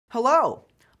Hello,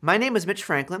 my name is Mitch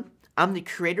Franklin. I'm the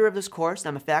creator of this course, and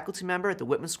I'm a faculty member at the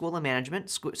Whitman School of Management,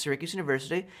 Syracuse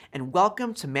University, and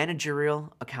welcome to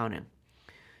Managerial Accounting.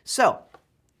 So,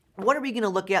 what are we going to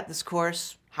look at this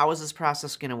course? How is this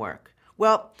process going to work?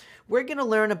 Well, we're going to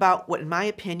learn about what, in my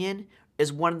opinion,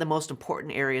 is one of the most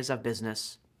important areas of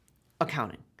business,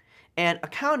 accounting. And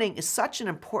accounting is such an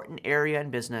important area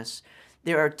in business.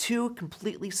 There are two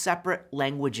completely separate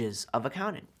languages of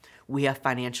accounting. We have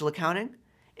financial accounting,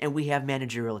 and we have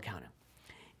managerial accounting.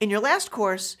 In your last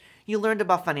course, you learned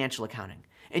about financial accounting,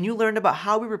 and you learned about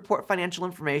how we report financial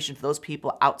information to those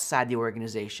people outside the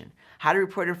organization, how to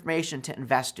report information to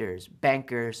investors,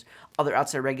 bankers, other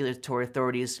outside regulatory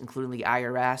authorities, including the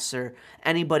IRS or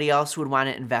anybody else who would want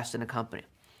to invest in a company.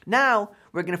 Now,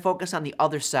 we're going to focus on the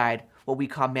other side, what we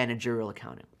call managerial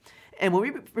accounting. And when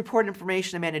we report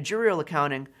information in managerial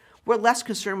accounting, we're less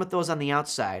concerned with those on the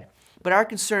outside, but our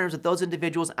concerns with those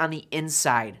individuals on the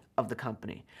inside of the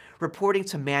company. Reporting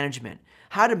to management.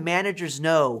 How do managers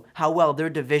know how well their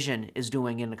division is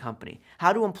doing in the company?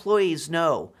 How do employees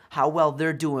know how well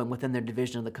they're doing within their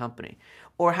division of the company?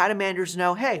 Or how do managers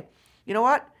know, hey, you know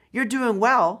what? You're doing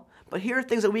well, but here are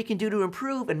things that we can do to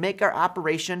improve and make our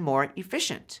operation more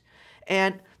efficient.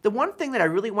 And the one thing that I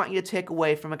really want you to take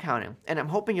away from accounting, and I'm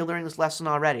hoping you're learning this lesson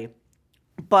already,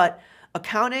 but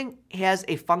accounting has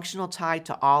a functional tie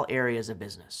to all areas of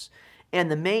business. And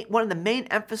one of the main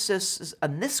emphases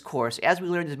on this course, as we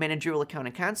learn these managerial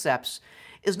accounting concepts,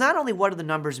 is not only what do the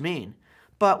numbers mean,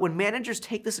 but when managers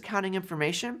take this accounting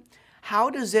information, how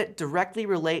does it directly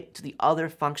relate to the other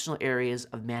functional areas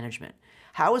of management?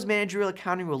 How is managerial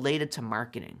accounting related to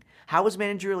marketing? How is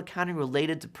managerial accounting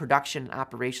related to production and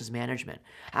operations management?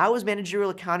 How is managerial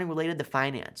accounting related to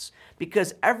finance?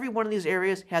 Because every one of these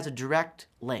areas has a direct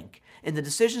link. And the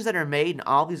decisions that are made in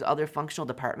all these other functional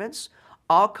departments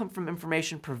all come from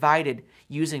information provided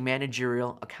using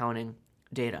managerial accounting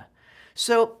data.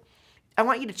 So I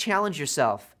want you to challenge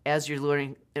yourself as you're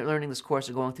learning this course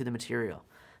or going through the material.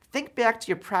 Think back to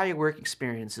your prior work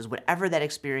experiences, whatever that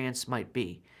experience might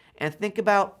be, and think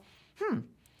about,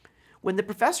 when the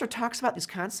professor talks about these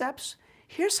concepts,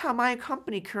 here's how my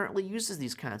company currently uses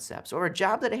these concepts, or a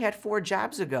job that I had 4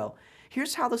 jobs ago.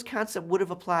 Here's how this concept would have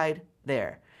applied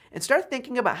there. And start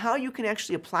thinking about how you can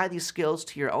actually apply these skills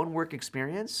to your own work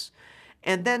experience,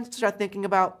 and then start thinking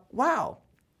about, wow,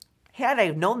 had I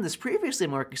known this previously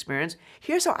in work experience,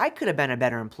 here's how I could have been a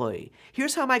better employee.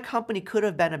 Here's how my company could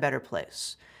have been a better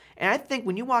place. And I think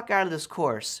when you walk out of this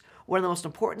course, one of the most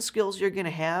important skills you're going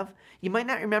to have, you might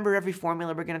not remember every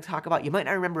formula we're going to talk about, you might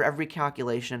not remember every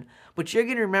calculation, but you're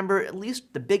going to remember at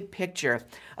least the big picture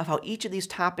of how each of these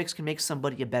topics can make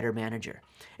somebody a better manager.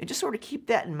 And just sort of keep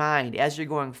that in mind as you're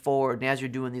going forward and as you're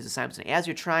doing these assignments and as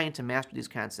you're trying to master these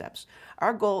concepts.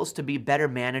 Our goal is to be better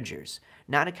managers,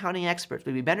 not accounting experts,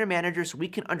 but be better managers so we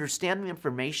can understand the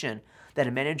information that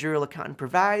a managerial accountant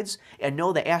provides and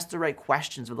know to ask the right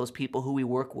questions of those people who we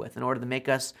work with in order to make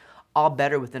us all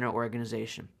better within our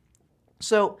organization.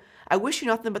 So I wish you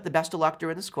nothing but the best of luck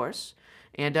during this course,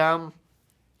 and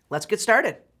let's get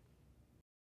started.